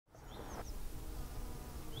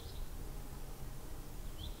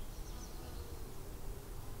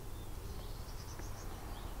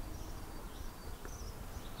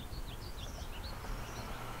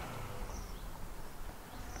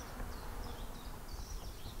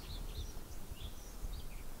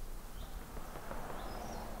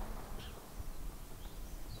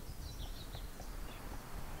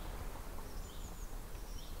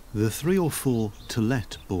The 3 or 4 "To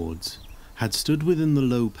Let" boards had stood within the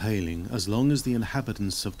low paling as long as the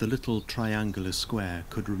inhabitants of the little triangular square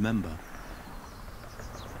could remember.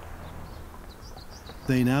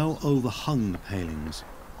 They now overhung the palings,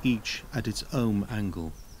 each at its own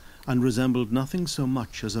angle, and resembled nothing so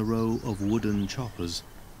much as a row of wooden choppers,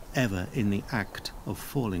 ever in the act of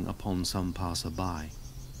falling upon some passer-by.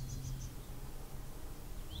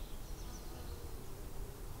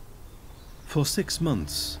 For 6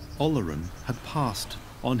 months, Oleron had passed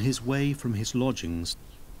on his way from his lodgings.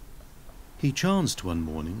 He chanced one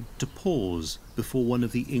morning to pause before one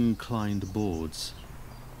of the inclined boards.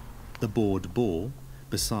 The board bore,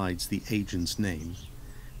 besides the agent's name,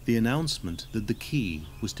 the announcement that the key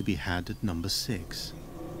was to be had at number 6.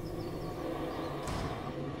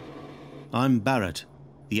 "I'm Barrett,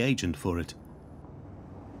 the agent for it."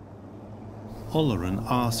 Oleron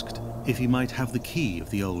asked if he might have the key of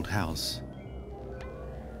the old house.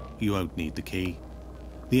 "You won't need the key.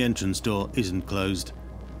 The entrance door isn't closed,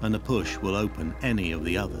 and a push will open any of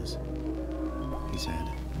the others," he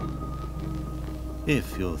said.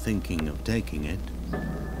 "If you're thinking of taking it."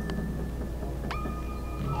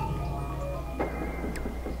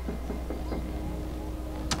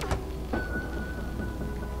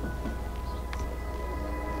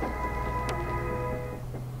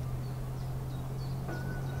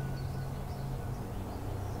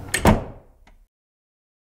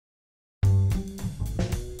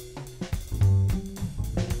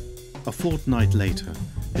 A fortnight later,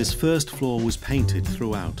 his first floor was painted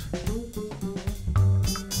throughout.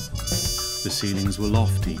 The ceilings were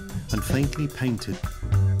lofty and faintly painted.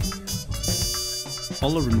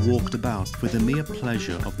 Oleron walked about for the mere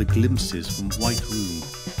pleasure of the glimpses from white room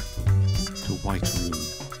to white room.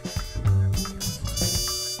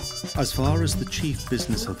 As far as the chief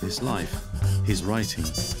business of his life, his writing,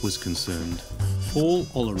 was concerned, Paul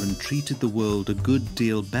Oleron treated the world a good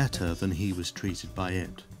deal better than he was treated by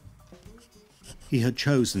it. He had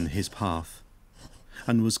chosen his path,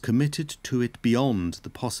 and was committed to it beyond the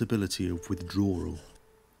possibility of withdrawal.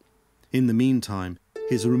 In the meantime,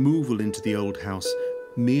 his removal into the old house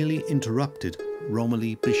merely interrupted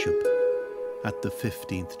Romilly Bishop at the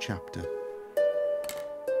 15th chapter.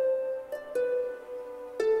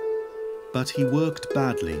 But he worked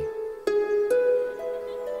badly.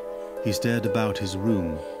 He stared about his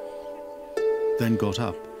room, then got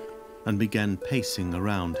up and began pacing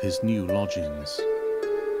around his new lodgings.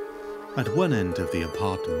 At one end of the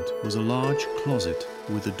apartment was a large closet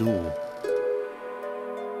with a door.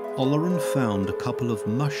 Oleron found a couple of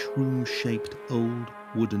mushroom-shaped old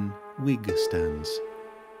wooden wig stands.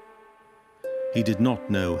 He did not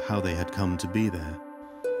know how they had come to be there.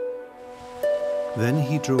 Then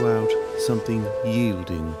he drew out something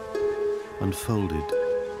yielding, unfolded,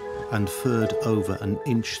 and furred over an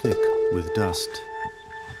inch thick with dust.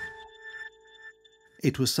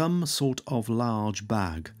 It was some sort of large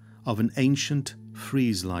bag of an ancient,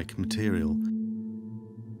 frieze-like material.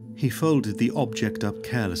 He folded the object up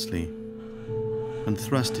carelessly and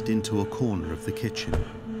thrust it into a corner of the kitchen.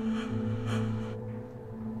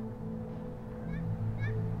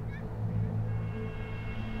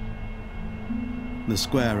 The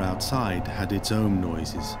square outside had its own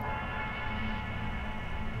noises,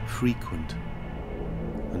 frequent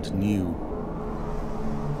and new.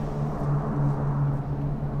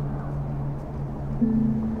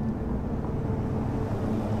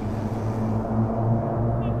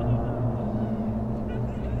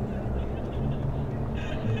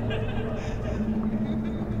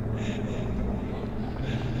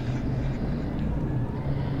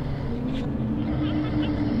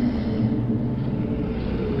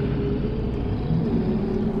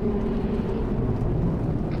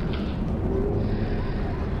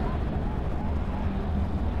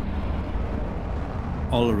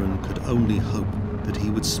 Oleron could only hope that he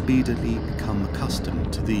would speedily become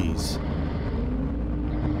accustomed to these.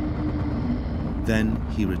 Then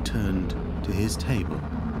he returned to his table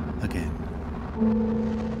again.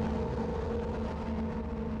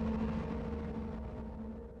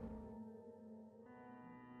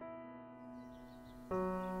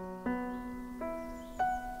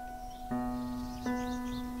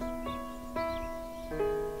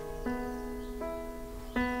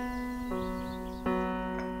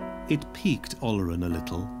 It piqued Oleron a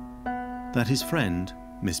little that his friend,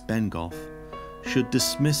 Miss Bengough, should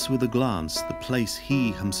dismiss with a glance the place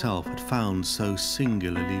he himself had found so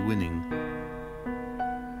singularly winning.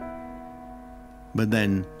 But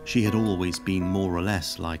then she had always been more or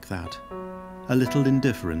less like that, a little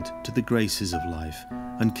indifferent to the graces of life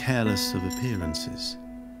and careless of appearances.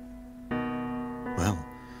 "Well,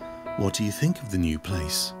 what do you think of the new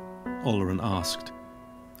place?" Oleron asked.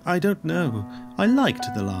 I don't know. I liked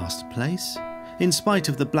the last place, in spite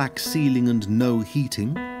of the black ceiling and no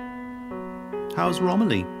heating. How's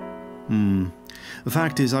Romilly? The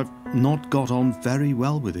fact is, I've not got on very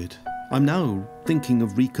well with it. I'm now thinking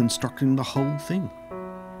of reconstructing the whole thing.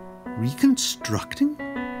 Reconstructing?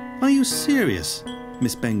 Are you serious?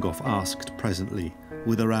 Miss Bengough asked presently,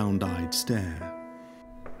 with a round-eyed stare.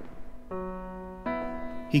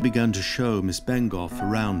 He began to show Miss Bengough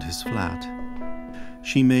around his flat.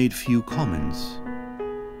 She made few comments.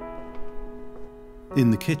 In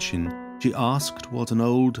the kitchen, she asked what an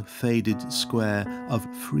old, faded square of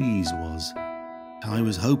frieze was. I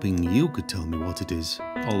was hoping you could tell me what it is,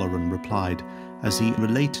 Oleron replied, as he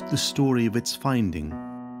related the story of its finding.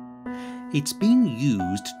 It's being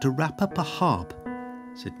used to wrap up a harp,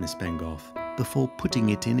 said Miss Bengough, before putting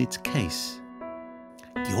it in its case.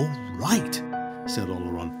 You're right, said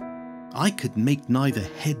Oleron. I could make neither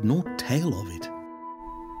head nor tail of it.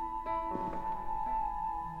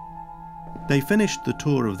 They finished the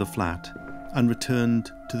tour of the flat and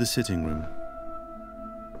returned to the sitting room.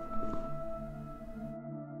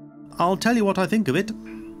 I'll tell you what I think of it.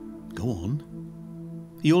 Go on.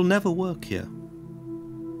 You'll never work here.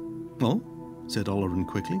 Well, said Oleron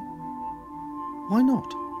quickly. Why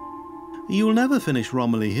not? You'll never finish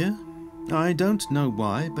Romilly here. I don't know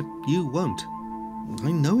why, but you won't.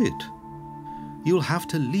 I know it. You'll have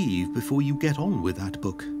to leave before you get on with that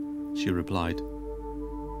book, she replied.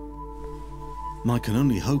 I can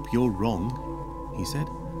only hope you're wrong, he said.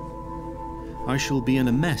 I shall be in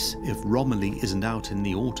a mess if Romilly isn't out in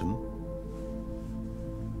the autumn.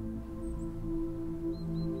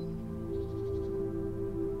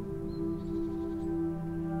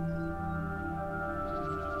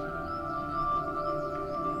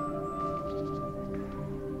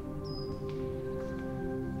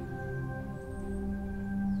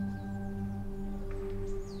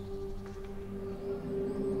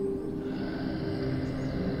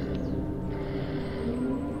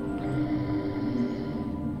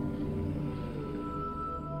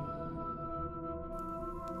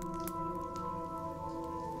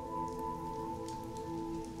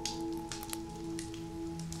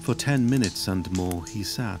 For 10 minutes and more he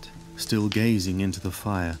sat, still gazing into the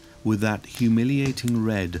fire, with that humiliating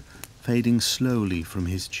red fading slowly from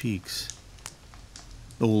his cheeks.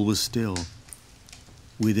 All was still,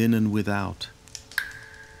 within and without,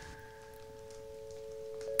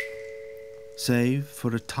 save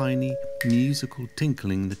for a tiny musical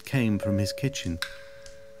tinkling that came from his kitchen.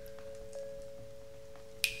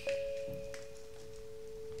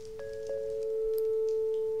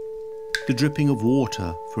 The dripping of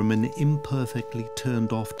water from an imperfectly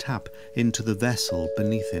turned-off tap into the vessel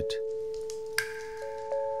beneath it.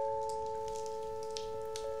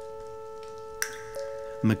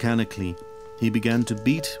 Mechanically, he began to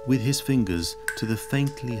beat with his fingers to the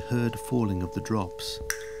faintly heard falling of the drops.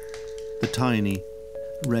 The tiny,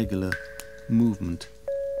 regular movement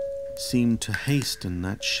seemed to hasten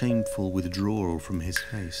that shameful withdrawal from his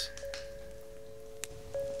face.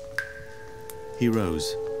 He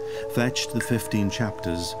rose, fetched the 15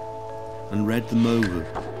 chapters, and read them over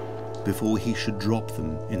before he should drop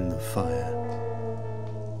them in the fire.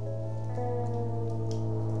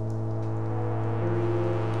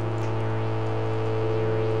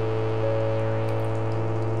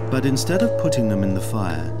 But instead of putting them in the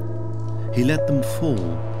fire, he let them fall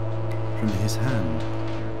from his hand.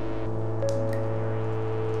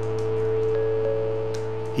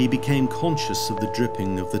 He became conscious of the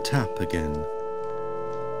dripping of the tap again.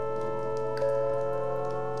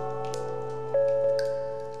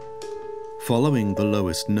 Following the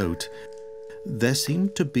lowest note, there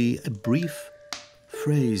seemed to be a brief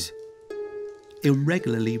phrase,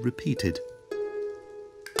 irregularly repeated.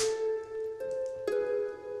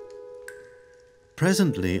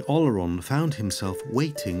 Presently, Oleron found himself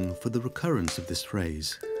waiting for the recurrence of this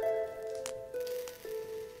phrase.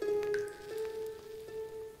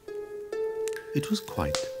 It was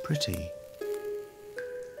quite pretty.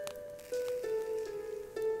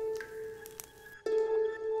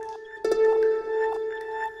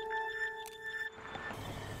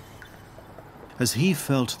 As he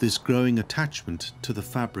felt this growing attachment to the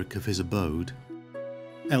fabric of his abode,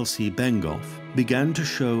 Elsie Bengough began to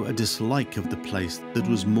show a dislike of the place that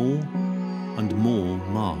was more and more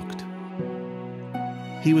marked.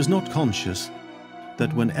 He was not conscious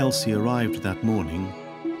that when Elsie arrived that morning,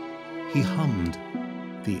 he hummed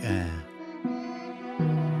the air.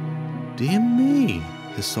 Dear me,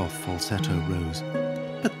 his soft falsetto rose,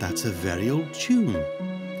 but that's a very old tune.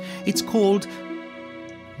 It's called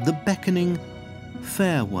The Beckoning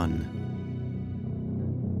Fair One.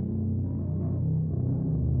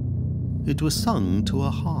 It was sung to a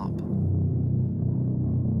harp.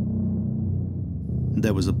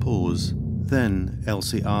 There was a pause. Then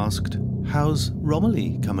Elsie asked, "How's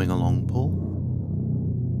Romilly coming along, Paul?"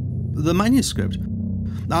 "The manuscript?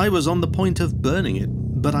 I was on the point of burning it,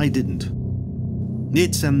 but I didn't.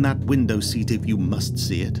 It's in that window seat if you must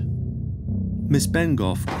see it." Miss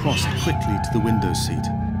Bengough crossed quickly to the window seat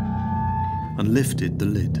and lifted the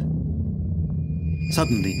lid.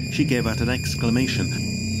 Suddenly, she gave out an exclamation.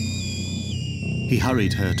 He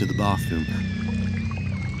hurried her to the bathroom,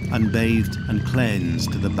 unbathed and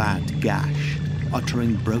cleansed the bad gash,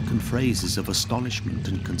 uttering broken phrases of astonishment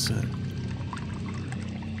and concern.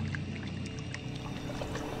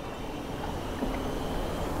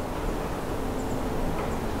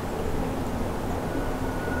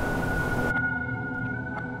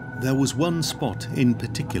 There was one spot in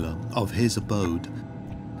particular of his abode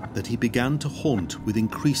that he began to haunt with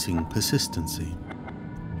increasing persistency.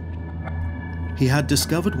 He had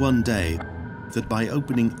discovered one day that by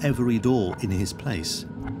opening every door in his place,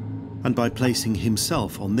 and by placing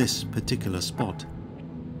himself on this particular spot,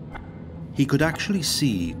 he could actually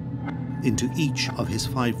see into each of his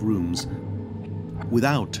 5 rooms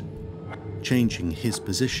without changing his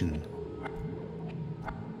position.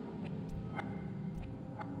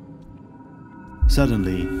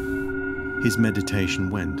 Suddenly, his meditation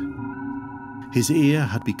went. His ear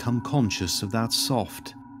had become conscious of that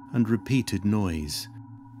soft and repeated noise,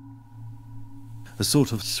 a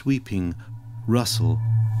sort of sweeping rustle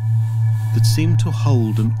that seemed to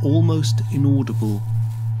hold an almost inaudible,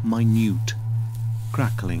 minute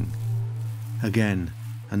crackling. Again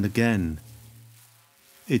and again,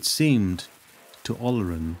 it seemed to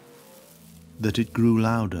Oleron that it grew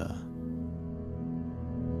louder.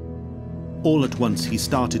 All at once he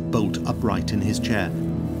started bolt upright in his chair,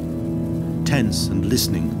 tense and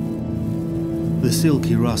listening. The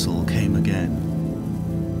silky rustle came again.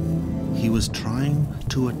 He was trying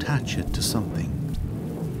to attach it to something.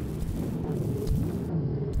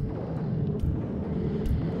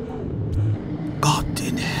 God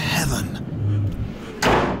in heaven!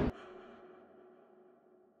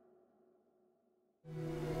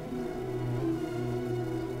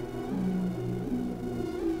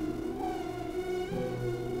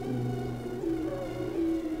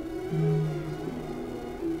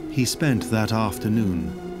 He spent that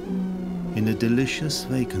afternoon in a delicious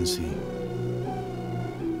vacancy,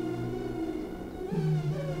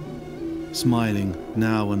 smiling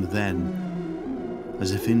now and then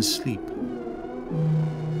as if in sleep,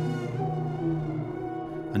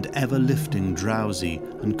 and ever lifting drowsy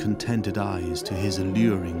and contented eyes to his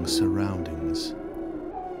alluring surroundings.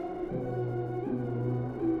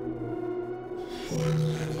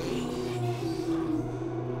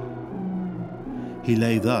 He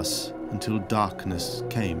lay thus until darkness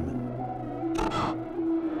came,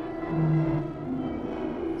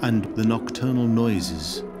 and the nocturnal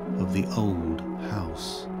noises of the old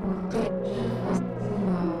house.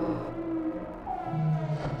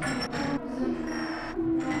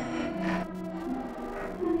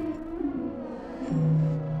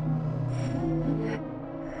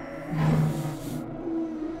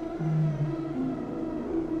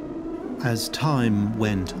 As time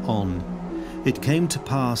went on, it came to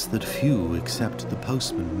pass that few except the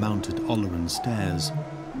postman mounted Oleron stairs.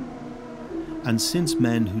 And since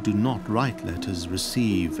men who do not write letters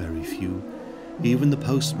receive very few, even the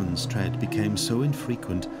postman's tread became so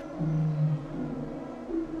infrequent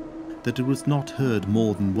that it was not heard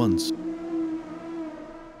more than once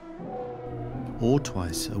or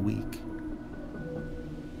twice a week.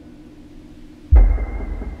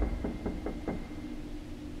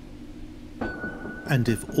 And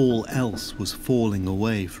if all else was falling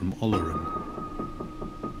away from Oleron,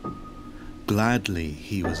 gladly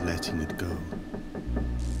he was letting it go.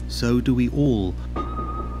 So do we all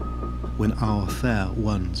when our fair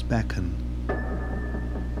ones beckon.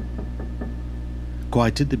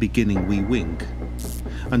 Quite at the beginning we wink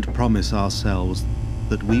and promise ourselves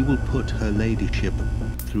that we will put her ladyship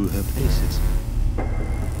through her paces,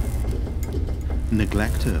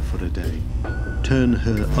 neglect her for a day, turn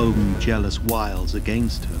her own jealous wiles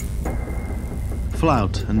against her,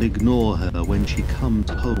 flout and ignore her when she comes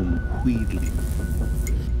home wheedling.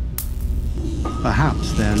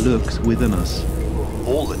 Perhaps there lurks within us,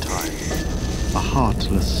 all the time, a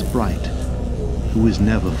heartless sprite who is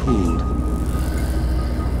never fooled.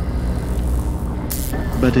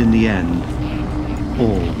 But in the end,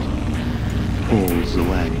 all falls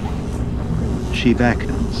away. She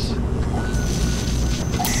beckons,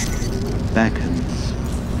 beckons,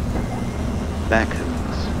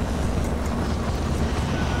 beckons,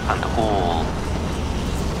 and all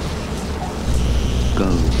go.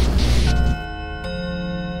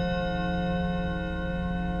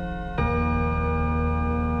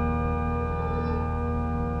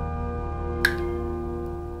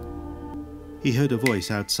 He heard a voice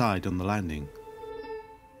outside on the landing.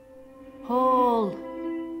 Paul!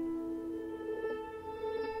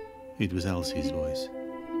 It was Elsie's voice.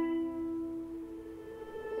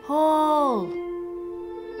 Paul!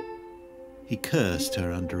 He cursed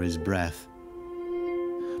her under his breath,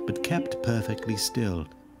 but kept perfectly still.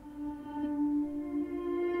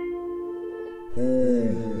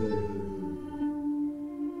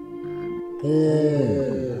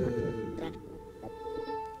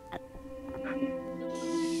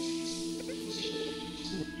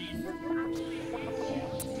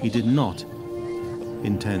 He did not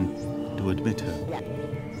intend to admit her.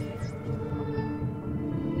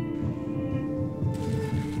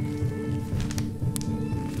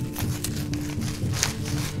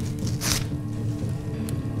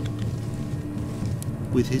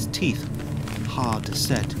 With his teeth hard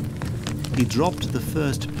set, he dropped the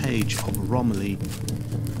first page of Romilly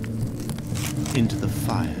into the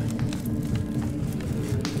fire.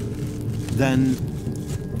 Then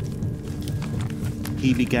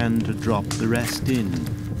he began to drop the rest in,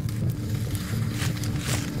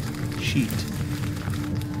 sheet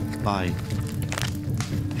by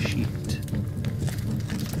sheet.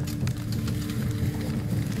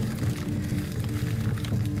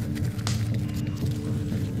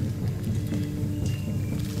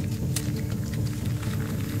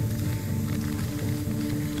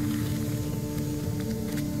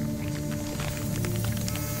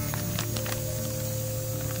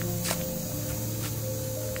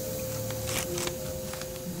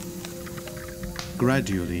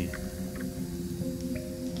 Gradually,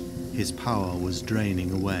 his power was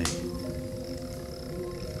draining away.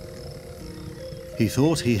 He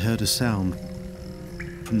thought he heard a sound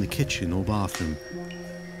from the kitchen or bathroom.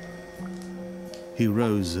 He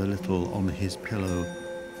rose a little on his pillow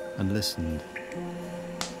and listened.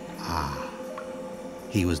 Ah,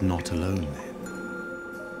 he was not alone then.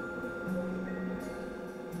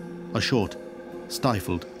 A short,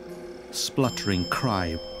 stifled, spluttering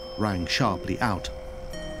cry rang sharply out.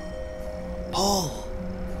 "Paul!"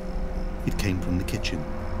 It came from the kitchen.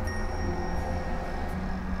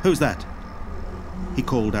 "Who's that?" He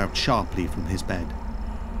called out sharply from his bed.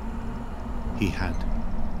 He had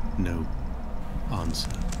no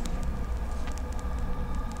answer.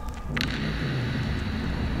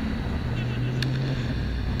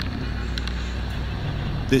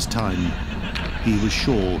 This time, he was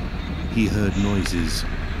sure he heard noises.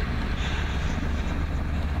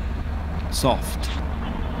 Soft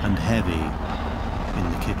and heavy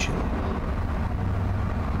in the kitchen.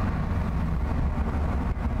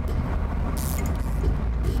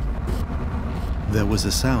 There was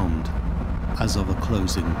a sound as of a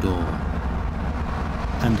closing door,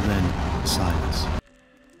 and then silence.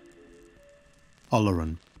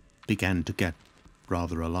 Oleron began to get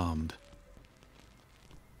rather alarmed.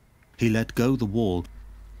 He let go the wall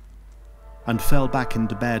and fell back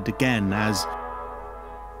into bed again as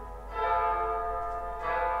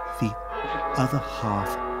the other half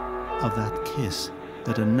of that kiss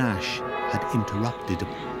that a Nash had interrupted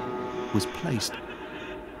was placed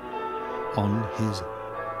on his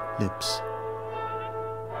lips,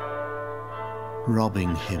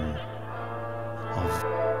 robbing him of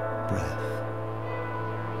breath.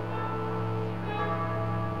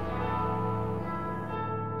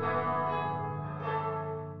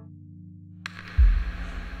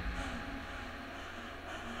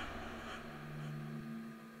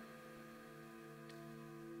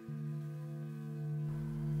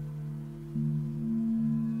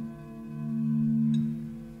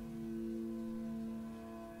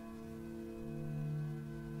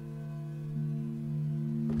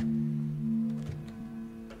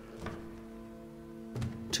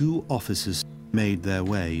 Two officers made their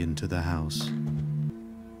way into the house.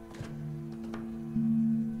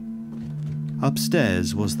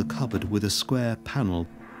 Upstairs was the cupboard with a square panel.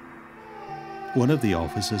 One of the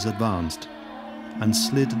officers advanced and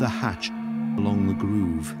slid the hatch along the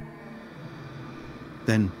groove.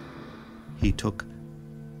 Then he took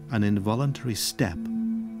an involuntary step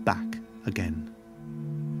back again.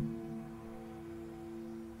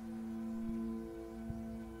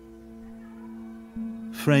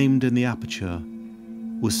 Framed in the aperture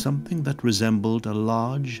was something that resembled a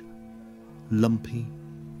large, lumpy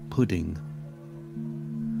pudding,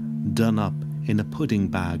 done up in a pudding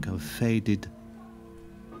bag of faded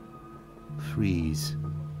frieze.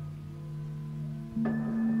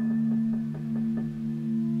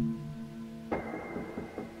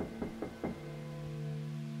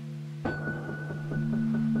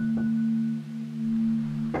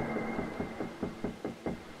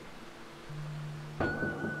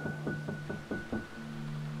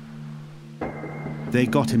 They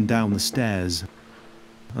got him down the stairs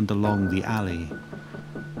and along the alley.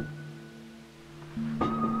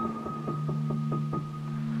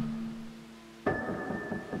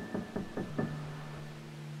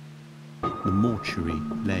 The mortuary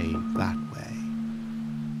lay that